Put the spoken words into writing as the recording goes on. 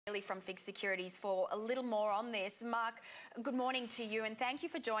Bayley from FIIG Securities for a little more on this. Mark, good morning to you and thank you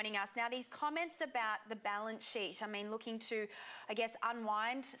for joining us. Now, these comments about the balance sheet, I mean, looking to, I guess,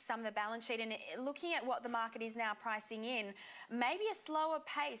 unwind some of the balance sheet and looking at what the market is now pricing in, maybe a slower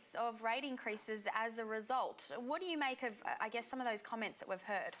pace of rate increases as a result. What do you make of, I guess, some of those comments that we've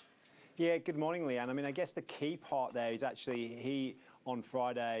heard? Yeah, good morning, Leanne. I mean, I guess the key part there is actually he, on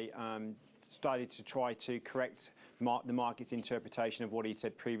Friday, started to try to correct the market's interpretation of what he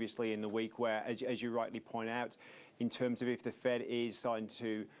said previously in the week, where, as you rightly point out, in terms of if the Fed is starting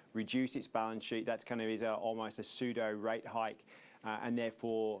to reduce its balance sheet, that's kind of is almost a pseudo rate hike, and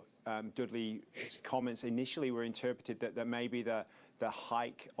therefore Dudley's comments initially were interpreted that maybe the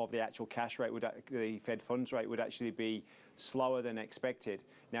hike of the actual cash rate, the Fed funds rate, would actually be slower than expected.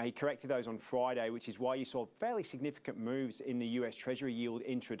 Now, he corrected those on Friday, which is why you saw fairly significant moves in the US Treasury yield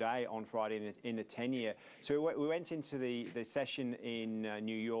intraday on Friday in the 10-year. So we went into the session in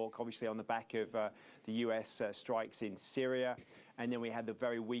New York, obviously on the back of the US strikes in Syria. And then we had the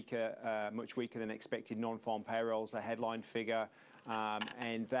very weaker, much weaker than expected non-farm payrolls, the headline figure.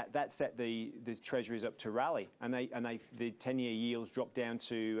 And that set the Treasuries up to rally, and the 10-year yields dropped down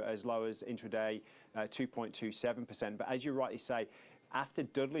to as low as intraday 2.27%. But as you rightly say, after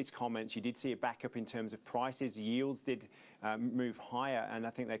Dudley's comments, you did see a backup in terms of prices. Yields did move higher, and I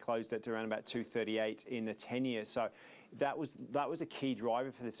think they closed at around about 238 in the 10-year. So that was a key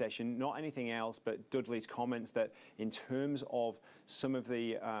driver for the session, not anything else but Dudley's comments that in terms of some of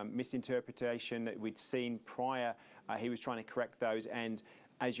the misinterpretation that we'd seen prior, he was trying to correct those. And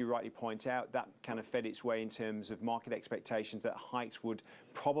as you rightly point out, that kind of fed its way in terms of market expectations that hikes would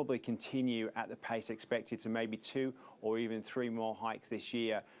probably continue at the pace expected, so maybe 2 or even 3 more hikes this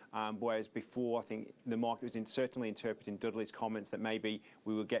year. Whereas before, I think the market was certainly interpreting Dudley's comments that maybe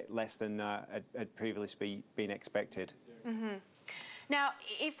we would get less than had previously been expected. Mm-hmm. Now,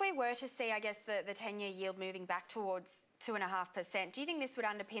 if we were to see, I guess, the 10-year yield moving back towards 2.5%, do you think this would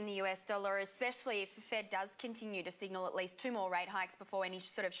underpin the US dollar, especially if the Fed does continue to signal at least 2 more rate hikes before any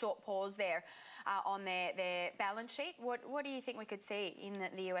sort of short pause there on their balance sheet? What do you think we could see in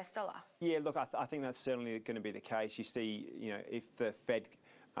the US dollar? Yeah, look, I think that's certainly going to be the case. You see, if the Fed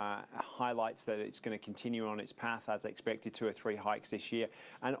highlights that it's going to continue on its path as expected, 2 or 3 hikes this year.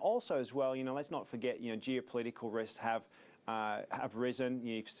 And also as well, let's not forget, geopolitical risks have risen.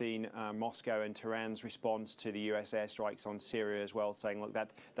 You've seen Moscow and Tehran's response to the US airstrikes on Syria as well, saying, look,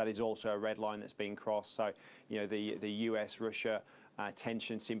 that is also a red line that's being crossed. So, the US-Russia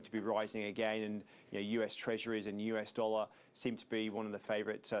tensions seem to be rising again, and US Treasuries and US dollar seem to be one of the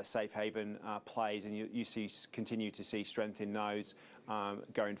favourite safe haven plays, and you continue to see strength in those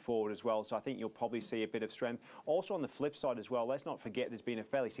going forward as well. So I think you'll probably see a bit of strength. Also on the flip side as well, let's not forget there's been a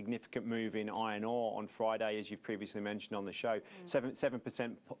fairly significant move in iron ore on Friday, as you've previously mentioned on the show.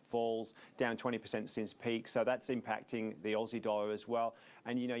 7% falls, down 20% since peak, so that's impacting the Aussie dollar as well.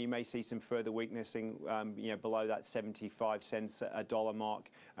 And you may see some further weakness in below that 75 cents a dollar mark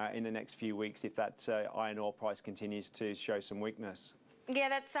in the next few weeks if that iron ore price continues to show some weakness. Yeah,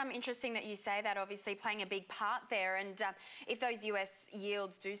 that's interesting that you say that, obviously playing a big part there. And if those US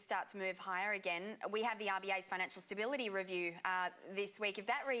yields do start to move higher again, we have the RBA's financial stability review this week. If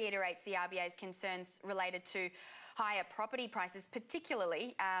that reiterates the RBA's concerns related to higher property prices,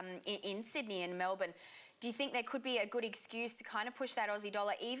 particularly in Sydney and Melbourne, do you think there could be a good excuse to kind of push that Aussie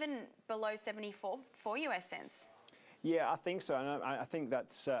dollar even below 74 US cents? Yeah, I think so. And I think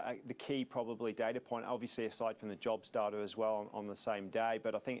that's the key probably data point, obviously aside from the jobs data as well on the same day.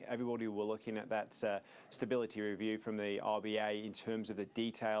 But I think everybody will looking at that stability review from the RBA in terms of the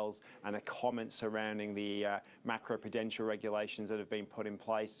details and the comments surrounding the macro-prudential regulations that have been put in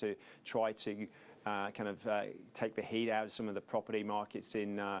place to try to take the heat out of some of the property markets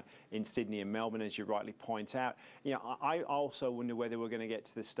in Sydney and Melbourne, as you rightly point out. I also wonder whether we're going to get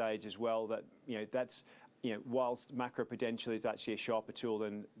to the stage as well that that's whilst macro-prudential is actually a sharper tool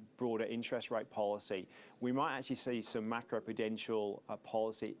than broader interest rate policy, we might actually see some macro-prudential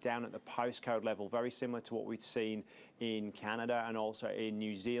policy down at the postcode level, very similar to what we've seen in Canada and also in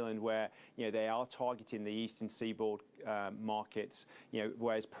New Zealand, where they are targeting the eastern seaboard markets,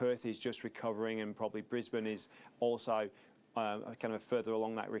 whereas Perth is just recovering and probably Brisbane is also kind of further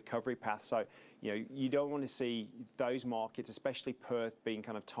along that recovery path. So, you don't want to see those markets, especially Perth, being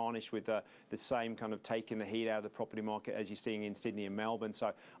kind of tarnished with the same kind of taking the heat out of the property market as you're seeing in Sydney and Melbourne.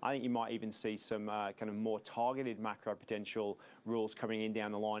 So I think you might even see some kind of more targeted macro-prudential rules coming in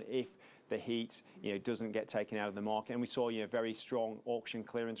down the line if the heat doesn't get taken out of the market. And we saw very strong auction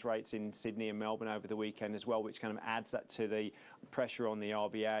clearance rates in Sydney and Melbourne over the weekend as well, which kind of adds that to the pressure on the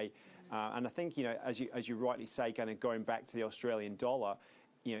RBA. And I think, as you rightly say, kind of going back to the Australian dollar,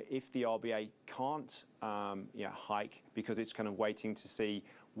 if the RBA can't hike because it's kind of waiting to see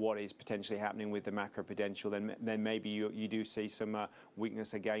what is potentially happening with the macroprudential, then maybe you do see some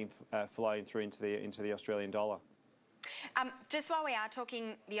weakness again flowing through into the Australian dollar. Just while we are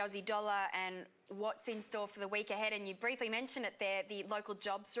talking the Aussie dollar and what's in store for the week ahead, and you briefly mentioned it there, the local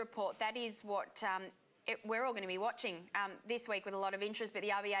jobs report, that is what we're all going to be watching this week with a lot of interest, but the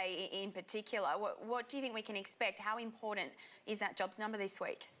RBA in particular. What do you think we can expect? How important is that jobs number this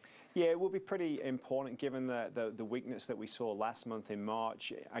week? Yeah, it will be pretty important given the weakness that we saw last month in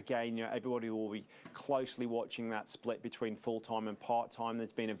March. Again, everybody will be closely watching that split between full-time and part-time.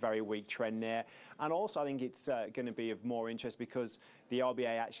 There's been a very weak trend there. And also I think it's going to be of more interest because the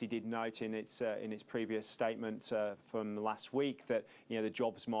RBA actually did note in its previous statement from last week that the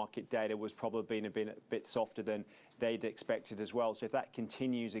jobs market data was probably been a bit softer than they'd expected as well. So if that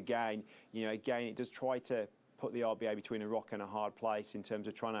continues again, it does try to put the RBA between a rock and a hard place in terms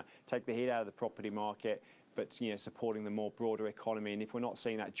of trying to take the heat out of the property market, but supporting the more broader economy. And if we're not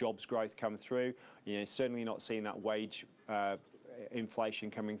seeing that jobs growth come through, certainly not seeing that wage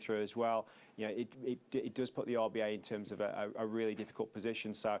inflation coming through as well, it does put the RBA in terms of a really difficult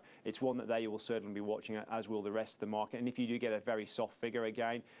position. So it's one that they will certainly be watching, as will the rest of the market. And if you do get a very soft figure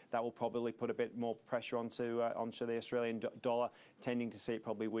again, that will probably put a bit more pressure onto the Australian dollar, tending to see it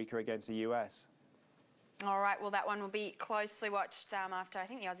probably weaker against the US. All right, well, that one will be closely watched after, I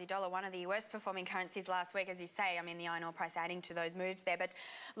think, the Aussie dollar, one of the worst performing currencies last week, as you say. I mean, the iron ore price adding to those moves there. But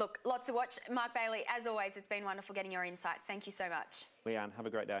look, lots to watch. Mark Bayley, as always, it's been wonderful getting your insights. Thank you so much. Leanne, have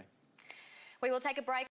a great day. We will take a break.